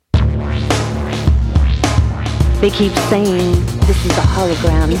They keep saying this is a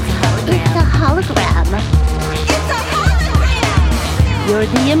hologram. It's a hologram. It's a hologram! You're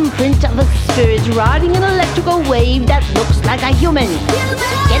the imprint of a spirit riding an electrical wave that looks like a human.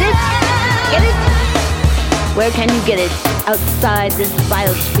 Get it? Get it? Where can you get it? Outside this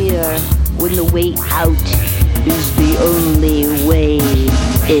biosphere, when the way out is the only way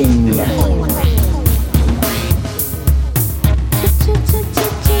in.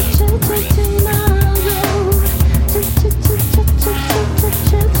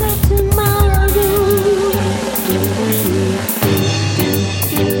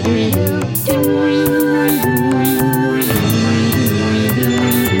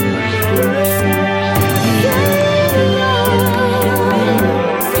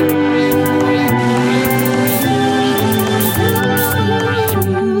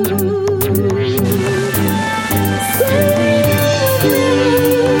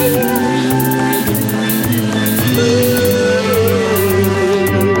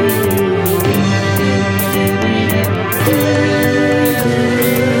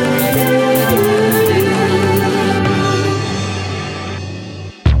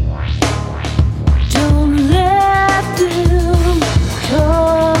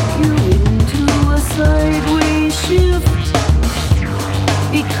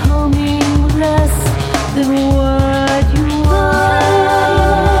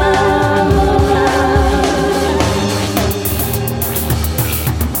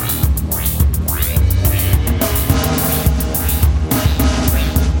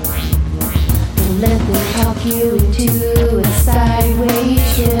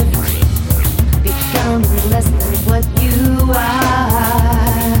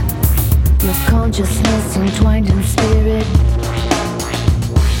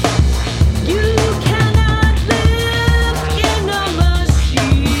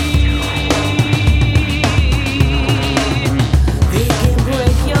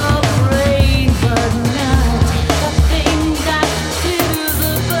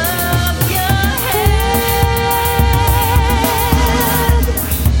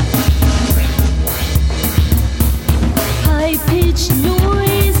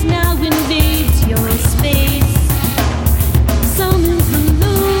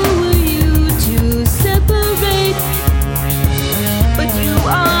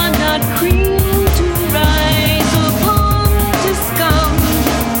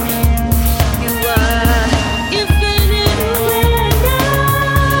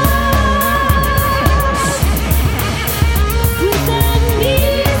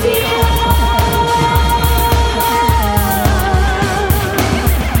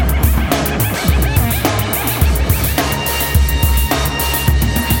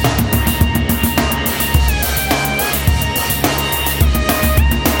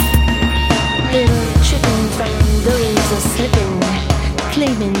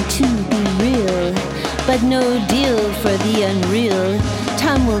 Claiming to be real, but no deal for the unreal.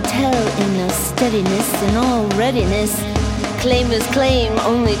 Time will tell in a steadiness and all readiness. Claimers claim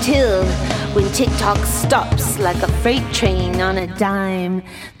only till when TikTok stops like a freight train on a dime.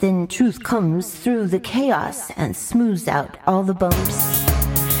 Then truth comes through the chaos and smooths out all the bumps.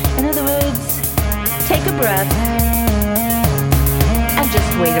 In other words, take a breath and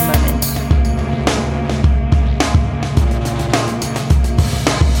just wait a moment.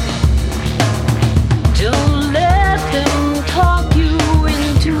 Don't let them talk you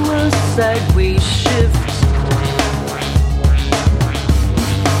into a sideways shift.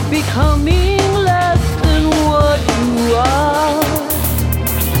 Becoming